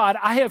from God,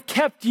 I have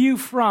kept you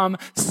from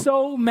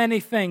so many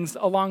things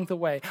along the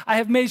way. I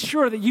have made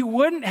sure that you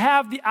wouldn't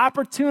have the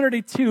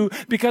opportunity to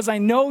because I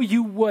know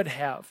you would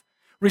have.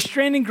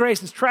 Restraining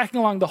grace is tracking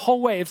along the whole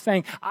way of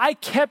saying, I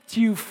kept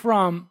you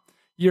from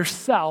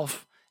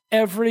yourself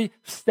every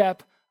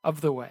step of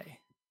the way.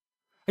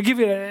 I'll give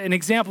you an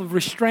example of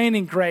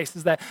restraining grace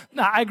is that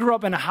I grew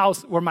up in a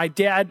house where my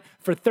dad,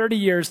 for 30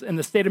 years in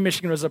the state of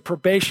Michigan, was a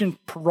probation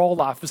parole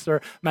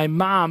officer. My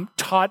mom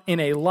taught in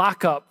a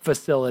lockup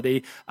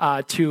facility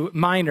to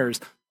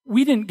minors.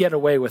 We didn't get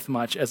away with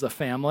much as a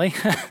family,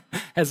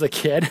 as a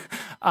kid.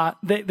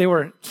 They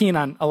were keen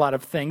on a lot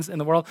of things in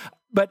the world.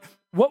 But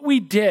what we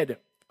did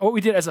what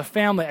we did as a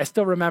family, I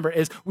still remember,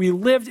 is we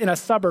lived in a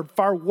suburb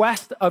far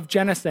west of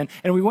Jenison,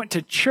 and we went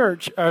to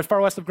church, or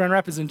far west of Grand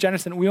Rapids in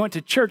Jenison. We went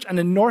to church on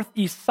the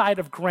northeast side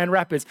of Grand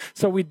Rapids,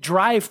 so we'd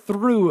drive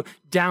through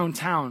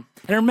downtown.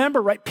 And I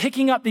remember, right,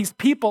 picking up these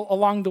people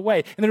along the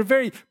way, and they're a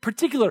very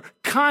particular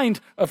kind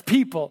of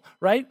people,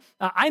 right?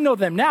 I know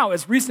them now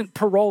as recent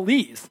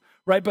parolees,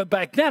 right? But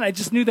back then, I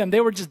just knew them.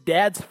 They were just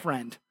Dad's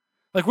friend.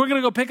 Like, we're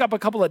going to go pick up a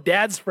couple of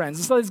Dad's friends.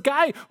 And so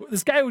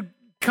this guy would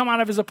come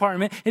out of his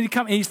apartment,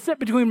 and he'd sit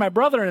between my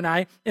brother and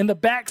I in the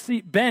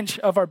backseat bench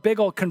of our big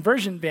old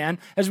conversion van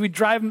as we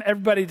drive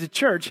everybody to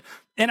church.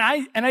 And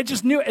I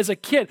just knew as a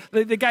kid,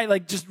 the guy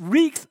like just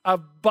reeks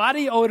of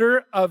body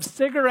odor, of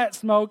cigarette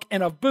smoke,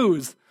 and of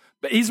booze.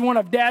 But he's one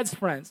of Dad's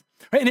friends.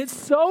 Right? And it's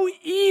so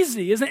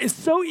easy, isn't it? It's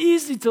so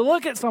easy to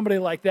look at somebody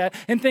like that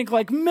and think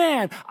like,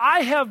 man,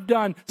 I have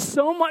done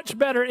so much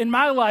better in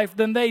my life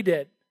than they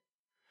did.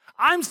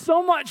 I'm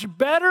so much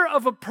better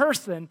of a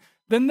person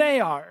than they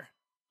are.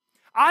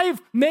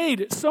 I've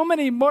made so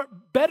many more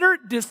better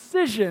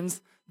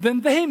decisions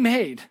than they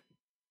made.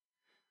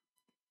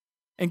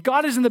 And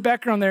God is in the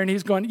background there, and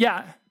he's going,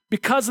 yeah,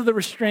 because of the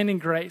restraining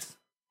grace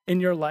in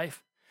your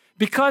life,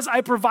 because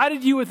I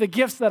provided you with the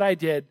gifts that I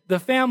did, the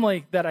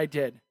family that I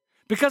did,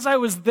 because I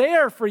was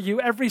there for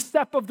you every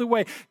step of the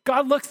way.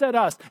 God looks at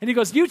us, and he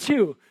goes, you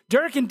too,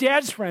 Dirk and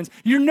Dad's friends,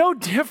 you're no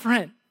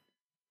different.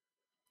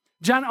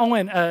 John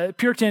Owen, a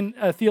Puritan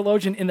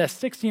theologian in the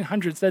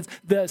 1600s, says,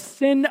 the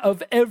seed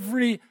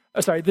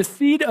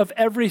of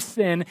every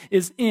sin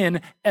is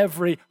in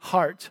every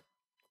heart.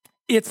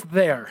 It's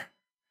there.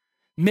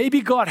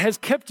 Maybe God has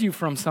kept you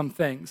from some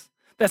things.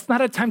 That's not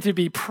a time to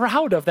be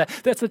proud of that.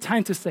 That's a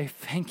time to say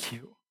thank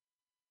you.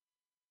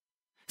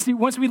 See,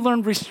 once we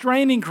learn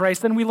restraining grace,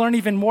 then we learn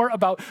even more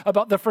about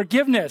the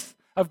forgiveness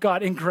of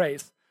God in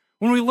grace.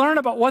 When we learn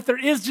about what there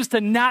is just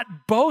to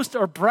not boast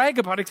or brag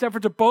about, except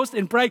for to boast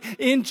and brag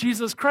in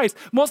Jesus Christ.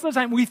 Most of the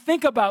time we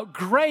think about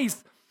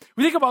grace.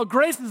 We think about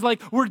grace as like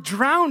we're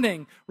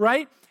drowning,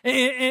 right?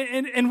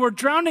 And we're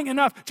drowning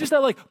enough just to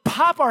like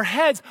pop our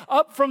heads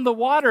up from the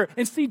water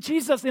and see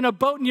Jesus in a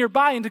boat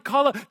nearby and to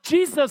call out,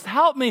 Jesus,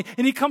 help me.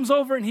 And he comes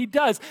over and he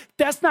does.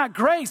 That's not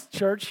grace,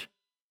 church.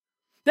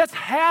 That's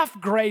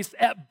half grace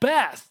at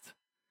best.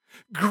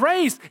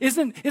 Grace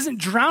isn't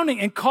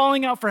drowning and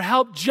calling out for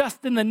help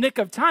just in the nick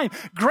of time.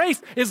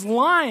 Grace is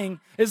lying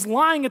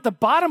at the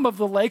bottom of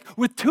the lake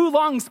with 2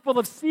 lungs full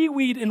of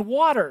seaweed and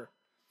water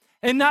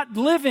and not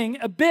living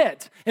a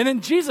bit. And then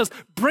Jesus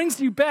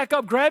brings you back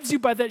up, grabs you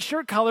by that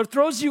shirt collar,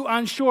 throws you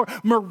on shore,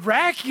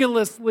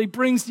 miraculously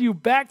brings you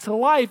back to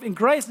life. And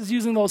grace is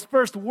using those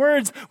first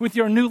words with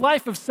your new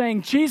life of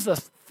saying,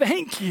 Jesus,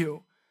 thank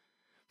you.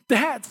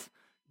 That's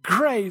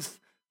grace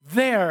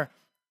there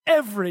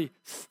every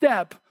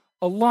step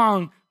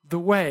along the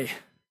way.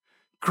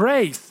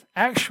 Grace,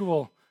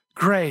 actual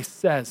grace,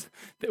 says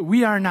that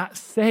we are not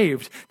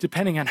saved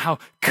depending on how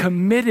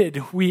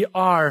committed we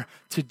are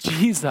to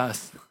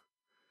Jesus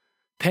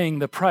paying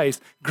the price.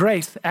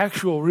 Grace,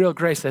 actual real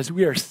grace, says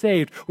we are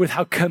saved with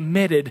how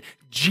committed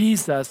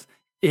Jesus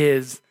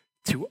is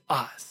to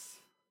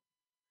us.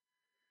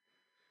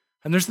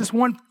 And there's this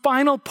one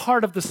final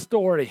part of the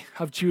story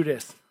of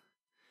Judas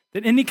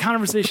that any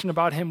conversation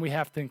about him we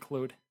have to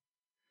include.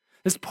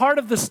 It's part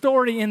of the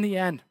story in the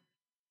end.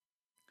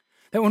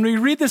 That when we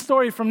read the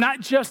story from not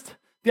just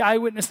the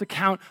eyewitness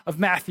account of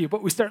Matthew,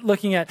 but we start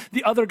looking at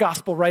the other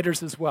gospel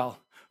writers as well,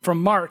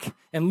 from Mark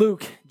and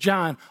Luke,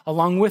 John,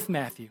 along with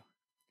Matthew.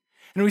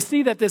 And we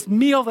see that this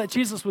meal that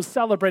Jesus was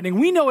celebrating,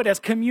 we know it as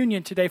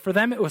communion today. For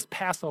them, it was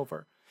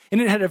Passover. And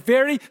it had a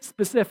very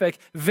specific,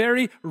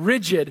 very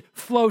rigid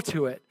flow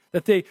to it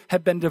that they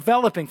had been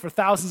developing for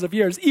thousands of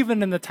years.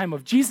 Even in the time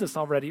of Jesus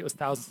already, it was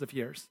thousands of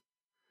years.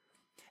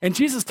 And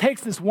Jesus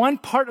takes this one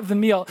part of the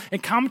meal,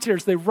 and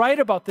commentators, they write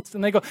about this,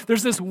 and they go,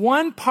 there's this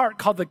one part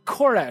called the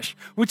koresh,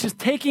 which is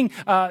taking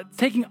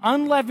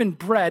unleavened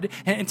bread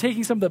and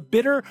taking some of the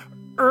bitter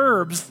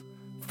herbs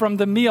from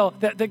the meal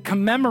that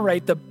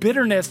commemorate the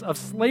bitterness of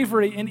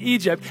slavery in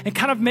Egypt and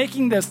kind of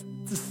making this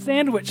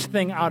sandwich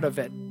thing out of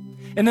it.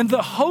 And then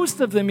the host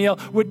of the meal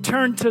would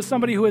turn to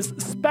somebody who is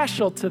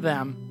special to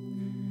them.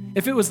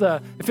 If it was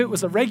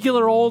a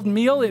regular old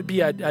meal, it'd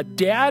be a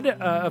dad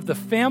of the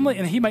family,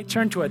 and he might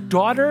turn to a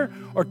daughter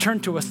or turn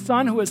to a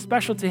son who is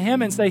special to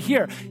him and say,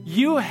 here,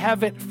 you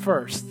have it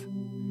first.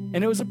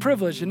 And it was a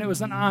privilege and it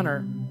was an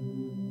honor.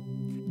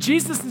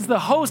 Jesus is the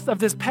host of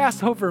this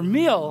Passover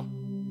meal,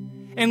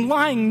 and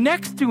lying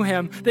next to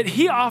him that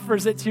he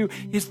offers it to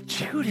is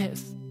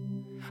Judas.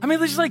 I mean,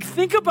 let's just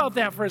think about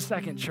that for a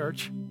second,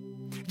 church.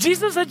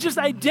 Jesus had just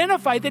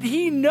identified that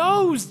he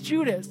knows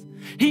Judas.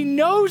 He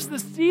knows the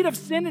seed of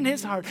sin in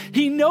his heart.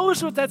 He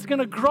knows what that's going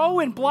to grow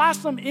and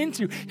blossom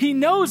into. He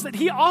knows that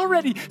he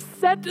already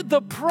set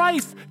the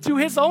price to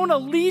his own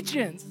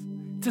allegiance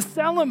to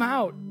sell him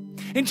out.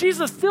 And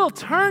Jesus still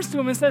turns to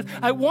him and says,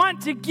 I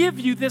want to give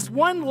you this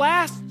one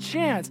last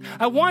chance.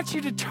 I want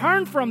you to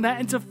turn from that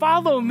and to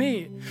follow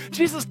me.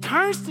 Jesus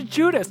turns to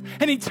Judas,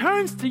 and he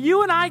turns to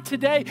you and I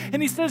today,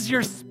 and he says,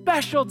 you're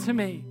special to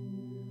me.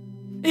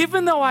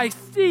 Even though I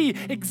see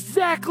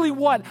exactly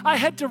what I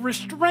had to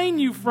restrain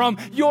you from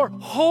your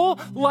whole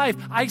life,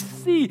 I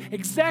see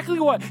exactly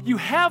what you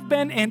have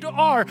been and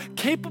are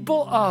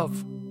capable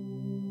of.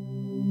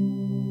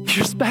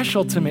 You're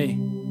special to me.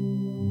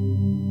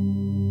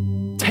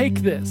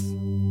 Take this,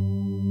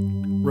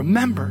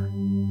 remember,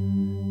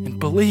 and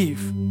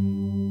believe.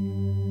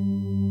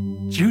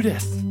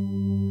 Judas,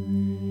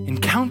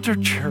 Encounter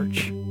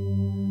Church,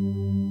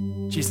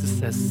 Jesus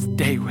says,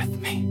 stay with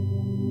me.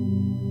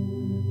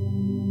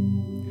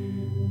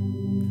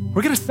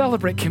 We're going to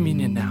celebrate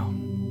communion now.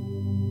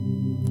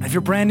 If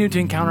you're brand new to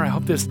Encounter, I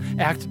hope this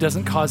act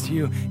doesn't cause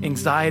you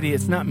anxiety.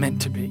 It's not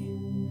meant to be.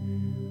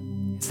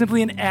 It's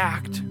simply an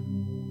act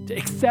to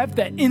accept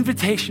that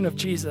invitation of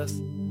Jesus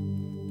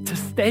to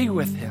stay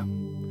with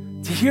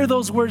him, to hear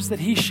those words that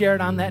he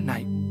shared on that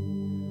night,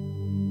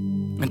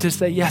 and to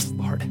say, yes,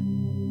 Lord,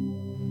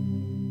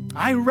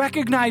 I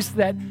recognize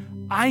that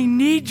I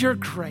need your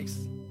grace.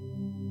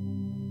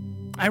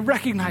 I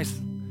recognize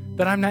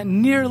that I'm not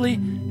nearly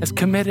as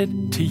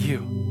committed to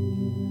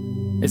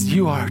you as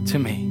you are to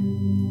me.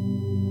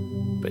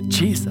 But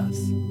Jesus,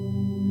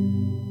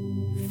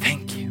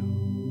 thank you.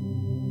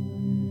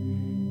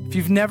 If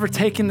you've never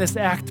taken this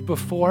act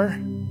before,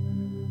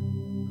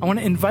 I want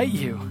to invite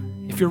you,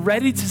 if you're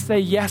ready to say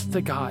yes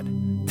to God,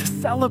 to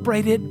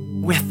celebrate it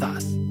with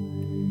us,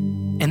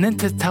 and then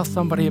to tell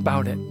somebody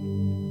about it,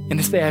 and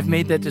to say, I've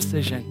made that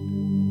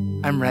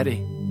decision. I'm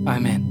ready.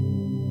 I'm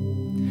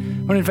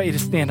in. I want to invite you to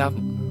stand up.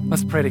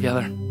 Let's pray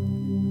together.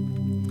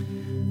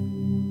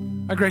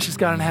 Our gracious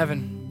God in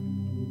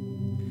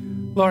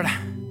heaven, Lord,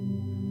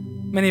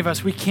 many of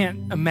us, we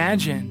can't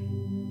imagine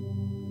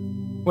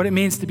what it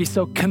means to be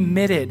so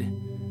committed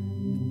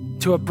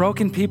to a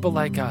broken people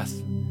like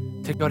us,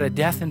 to go to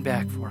death and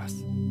back for us.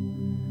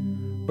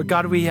 But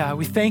God, we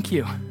thank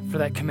you for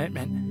that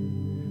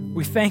commitment.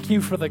 We thank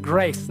you for the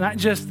grace, not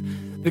just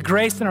the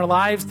grace in our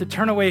lives to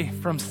turn away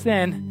from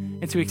sin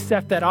and to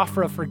accept that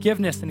offer of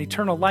forgiveness and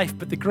eternal life,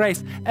 but the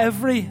grace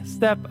every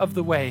step of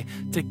the way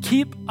to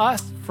keep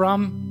us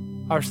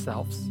from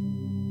ourselves.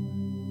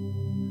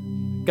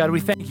 God, we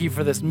thank you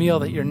for this meal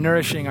that you're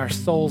nourishing our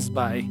souls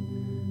by.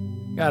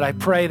 God, I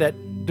pray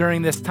that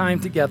during this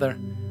time together,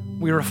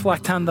 we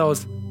reflect on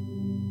those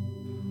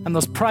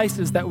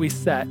prices that we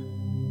set.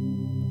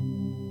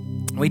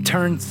 We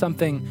turn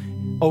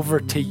something over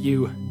to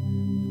you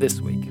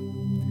this week.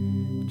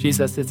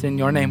 Jesus, it's in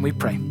your name we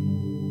pray.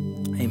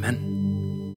 Amen.